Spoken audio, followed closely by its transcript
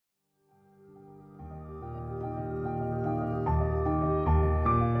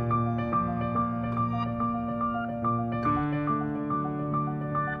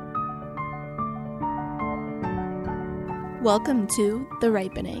Welcome to The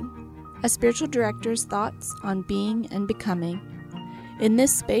Ripening, a spiritual director's thoughts on being and becoming. In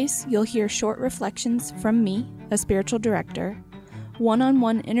this space, you'll hear short reflections from me, a spiritual director,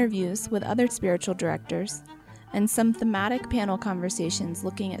 one-on-one interviews with other spiritual directors, and some thematic panel conversations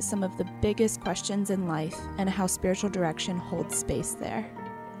looking at some of the biggest questions in life and how spiritual direction holds space there.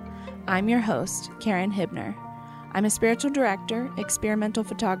 I'm your host, Karen Hibner. I'm a spiritual director, experimental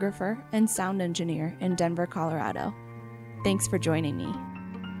photographer, and sound engineer in Denver, Colorado. Thanks for joining me.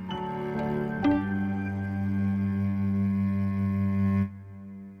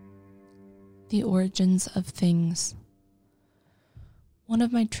 The origins of things. One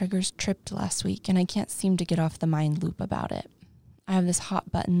of my triggers tripped last week, and I can't seem to get off the mind loop about it. I have this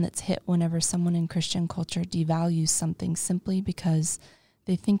hot button that's hit whenever someone in Christian culture devalues something simply because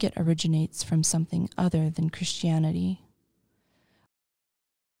they think it originates from something other than Christianity.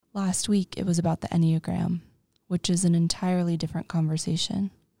 Last week, it was about the Enneagram, which is an entirely different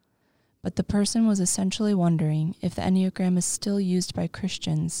conversation. But the person was essentially wondering if the Enneagram is still used by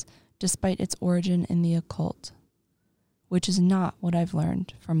Christians despite its origin in the occult, which is not what I've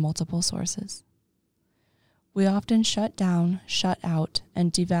learned from multiple sources. We often shut down, shut out,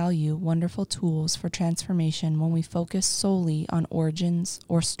 and devalue wonderful tools for transformation when we focus solely on origins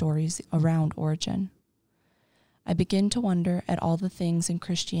or stories around origin. I begin to wonder at all the things in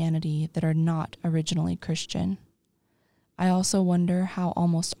Christianity that are not originally Christian. I also wonder how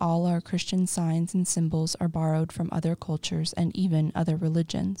almost all our Christian signs and symbols are borrowed from other cultures and even other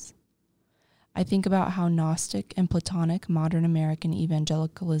religions. I think about how Gnostic and Platonic modern American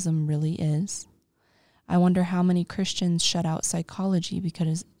evangelicalism really is. I wonder how many Christians shut out psychology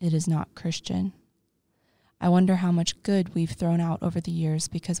because it is not Christian. I wonder how much good we've thrown out over the years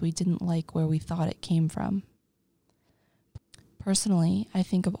because we didn't like where we thought it came from. Personally, I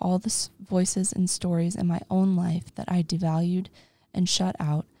think of all the voices and stories in my own life that I devalued and shut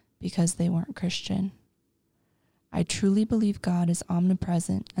out because they weren't Christian. I truly believe God is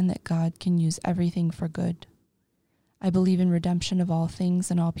omnipresent and that God can use everything for good. I believe in redemption of all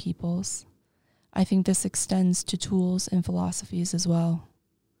things and all peoples. I think this extends to tools and philosophies as well.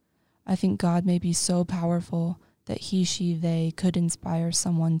 I think God may be so powerful that he, she, they could inspire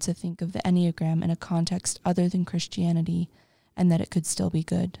someone to think of the Enneagram in a context other than Christianity and that it could still be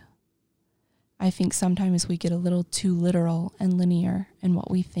good. I think sometimes we get a little too literal and linear in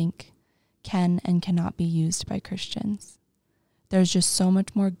what we think can and cannot be used by Christians. There's just so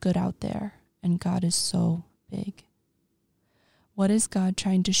much more good out there, and God is so big. What is God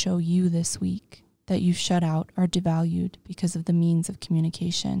trying to show you this week that you've shut out or devalued because of the means of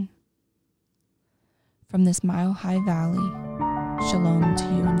communication? From this mile-high valley, shalom to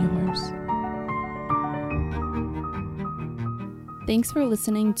you and yours. Thanks for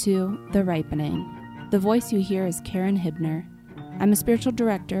listening to The Ripening. The voice you hear is Karen Hibner. I'm a spiritual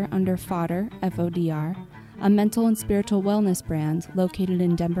director under Fodder, F-O-D-R, a mental and spiritual wellness brand located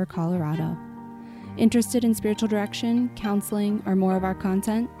in Denver, Colorado. Interested in spiritual direction, counseling, or more of our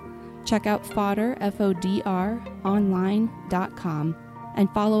content? Check out Fodder, F-O-D-R, online.com and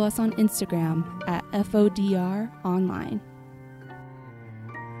follow us on Instagram at FODR Online.